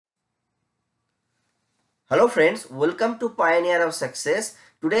Hello friends, welcome to Pioneer of Success.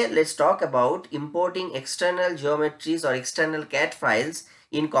 Today let's talk about importing external geometries or external CAD files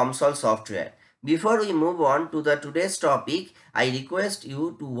in COMSOL software. Before we move on to the today's topic, I request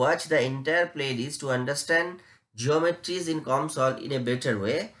you to watch the entire playlist to understand geometries in COMSOL in a better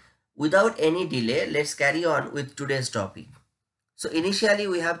way. Without any delay, let's carry on with today's topic. So initially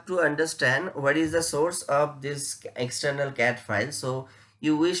we have to understand what is the source of this external CAD file. So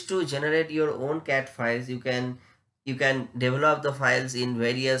you wish to generate your own CAD files. You can develop the files in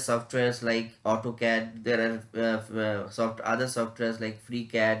various softwares like AutoCAD. There are other softwares like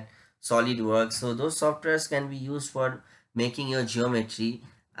FreeCAD, SolidWorks. So those softwares can be used for making your geometry.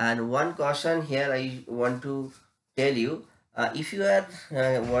 And one caution here I want to tell you, if you are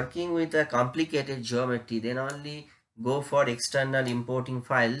working with a complicated geometry, then only go for external importing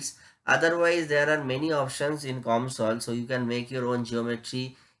files. Otherwise, there are many options in COMSOL, so you can make your own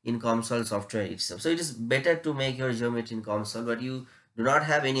geometry in COMSOL software itself. So it is better to make your geometry in COMSOL, but you do not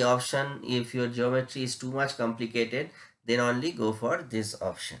have any option. If your geometry is too much complicated, then only go for this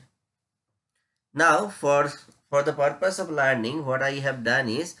option. Now, for the purpose of learning, what I have done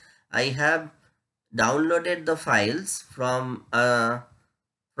is I have downloaded the files from a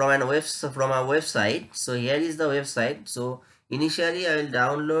website. So here is the website. So initially I will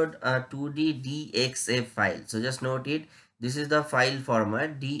download a 2D DXF file. So just note it, this is the file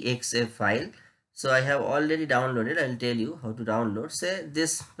format, DXF file. So I have already downloaded. I'll tell you how to download. Say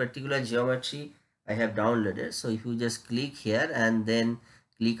this particular geometry I have downloaded. So if you just click here and then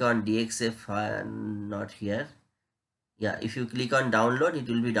click on DXF file, not here, yeah, if you click on download, it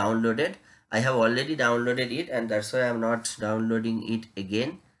will be downloaded. I have already downloaded it, and that's why I'm not downloading it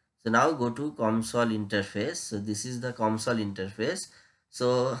again. So now go to COMSOL interface. So this is the COMSOL interface.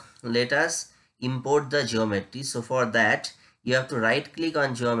 So let us import the geometry. So for that, you have to right click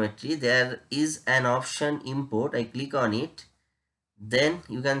on geometry. There is an option import. I click on it. Then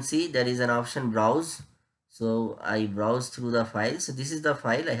you can see there is an option browse. So I browse through the file. So this is the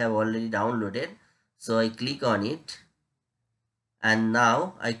file I have already downloaded. So I click on it, and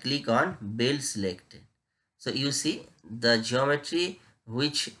now I click on build selected. So you see the geometry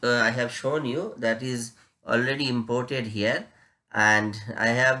which I have shown you, that is already imported here, and I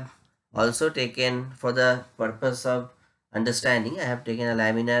have also taken, for the purpose of understanding, I have taken a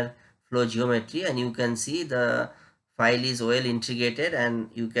laminar flow geometry, and you can see the file is well integrated, and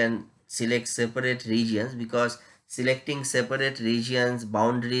you can select separate regions, because selecting separate regions,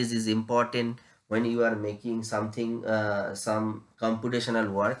 boundaries is important when you are making something, some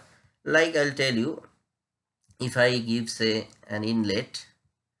computational work. Like I'll tell you, if I give say an inlet,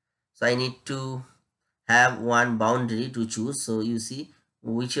 so I need to have one boundary to choose. So you see,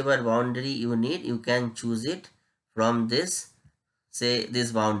 whichever boundary you need, you can choose it from this, say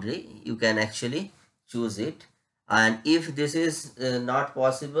this boundary, you can actually choose it. And if this is not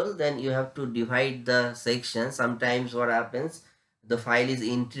possible, then you have to divide the section. Sometimes what happens, the file is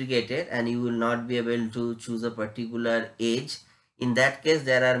integrated and you will not be able to choose a particular edge. In that case,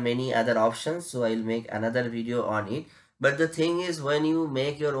 there are many other options, so I'll make another video on it. But the thing is, when you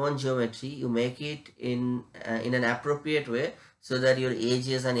make your own geometry, you make it in an appropriate way, so that your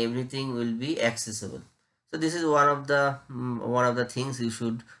edges and everything will be accessible. So this is one of the things you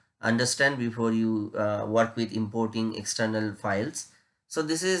should understand before you work with importing external files. So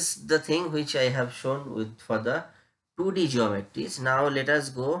this is the thing which I have shown with for the 2D geometries. Now let us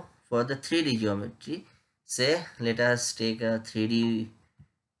go for the 3D geometry. Say let us take a 3D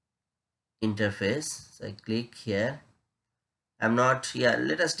interface. So I click here. I'm not, yeah,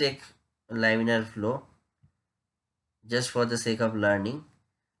 let us take laminar flow just for the sake of learning.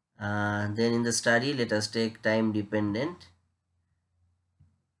 Then in the study, let us take time dependent.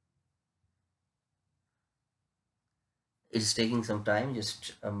 It's taking some time,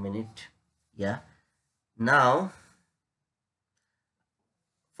 just a minute. Yeah, now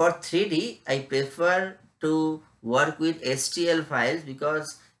for 3D I prefer to work with STL files,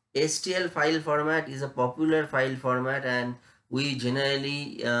 because STL file format is a popular file format, and we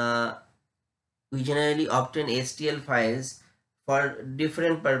generally obtain STL files for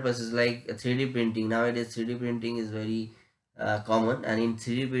different purposes, like 3D printing. Nowadays 3D printing is very common, and in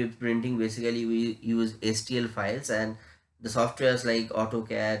 3D printing basically we use STL files, and the softwares like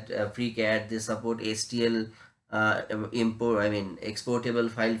AutoCAD, FreeCAD, they support STL exportable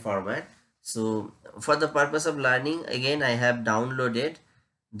file format. So for the purpose of learning, again I have downloaded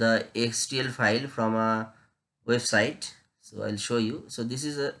the STL file from a website. So I'll show you. So this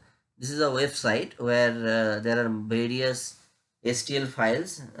is a website where there are various STL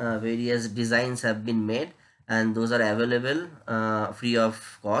files, various designs have been made, and those are available free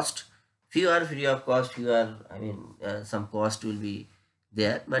of cost Few are free of cost, few are, I mean, some cost will be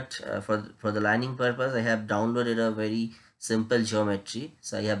there, but for the learning purpose I have downloaded a very simple geometry.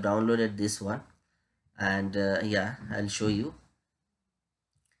 So I have downloaded this one, and yeah, I'll show you.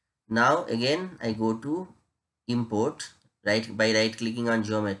 Now again I go to import, right, by right clicking on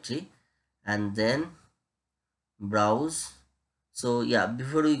geometry, and then browse. So yeah,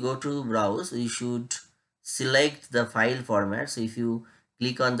 before we go to browse, you should select the file format. So if you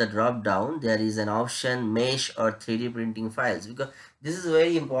click on the drop down, there is an option mesh or 3D printing files, because this is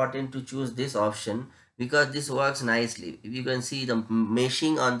very important to choose this option, because this works nicely. If you can see, the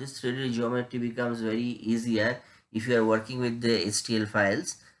meshing on this 3D geometry becomes very easier if you are working with the HTML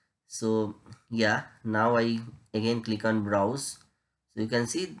files. So yeah, now I again click on browse. So you can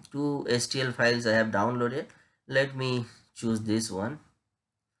see two HTML files I have downloaded. Let me choose this one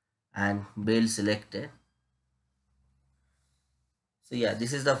and build selected. So yeah,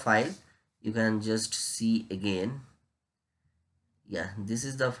 this is the file. You can just see again. Yeah, this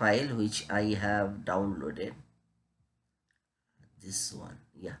is the file which I have downloaded. This one,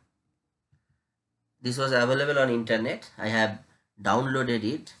 yeah. This was available on internet. I have downloaded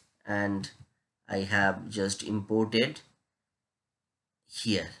it and I have just imported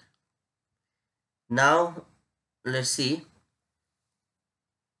here. Now let's see.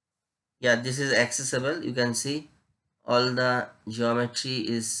 Yeah, this is accessible. You can see all the geometry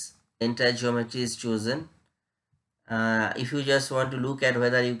is, entire geometry is chosen. If you just want to look at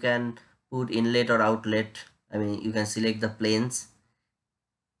whether you can put inlet or outlet, I mean, you can select the planes.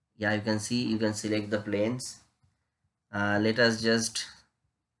 Yeah, you can see, you can select the planes. Let us just,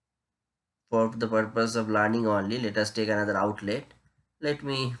 for the purpose of learning only, let us take another outlet. Let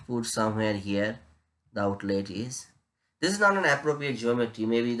me put somewhere here the outlet is. This is not an appropriate geometry.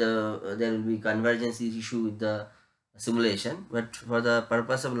 Maybe there will be convergence issue with the simulation, but for the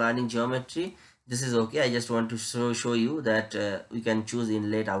purpose of learning geometry, this is okay. I just want to show you that we can choose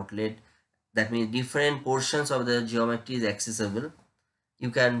inlet, outlet. That means different portions of the geometry is accessible. You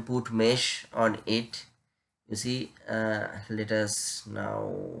can put mesh on it. You see, let us now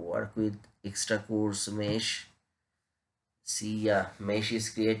work with extra course mesh. See, yeah, mesh is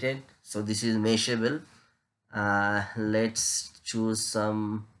created. So this is meshable. Let's choose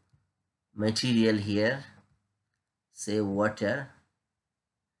some material here, say water.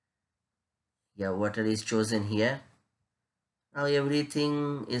 Yeah, water is chosen here. Now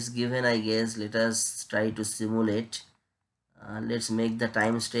everything is given, I guess. Let us try to simulate. Let's make the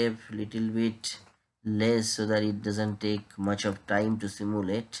time step little bit less so that it doesn't take much of time to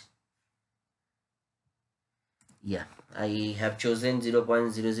simulate. Yeah, I have chosen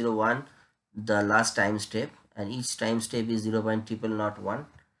 0.001, the last time step, and each time step is 0.0001.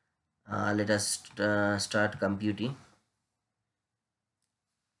 Let us start computing.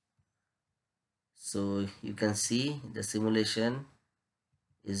 So you can see the simulation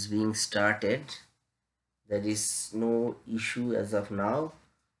is being started. There is no issue as of now,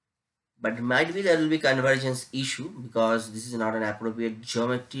 but might be there will be convergence issue because this is not an appropriate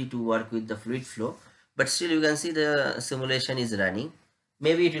geometry to work with the fluid flow. But still you can see the simulation is running.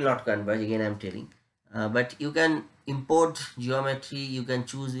 Maybe it will not converge, again I'm telling. But you can import geometry, you can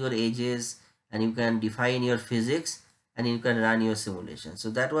choose your edges, and you can define your physics, and you can run your simulation. So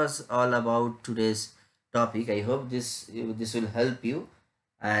that was all about today's topic. I hope this will help you,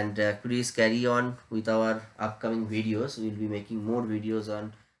 and please carry on with our upcoming videos. We'll be making more videos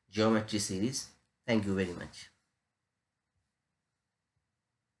on geometry series. Thank you very much.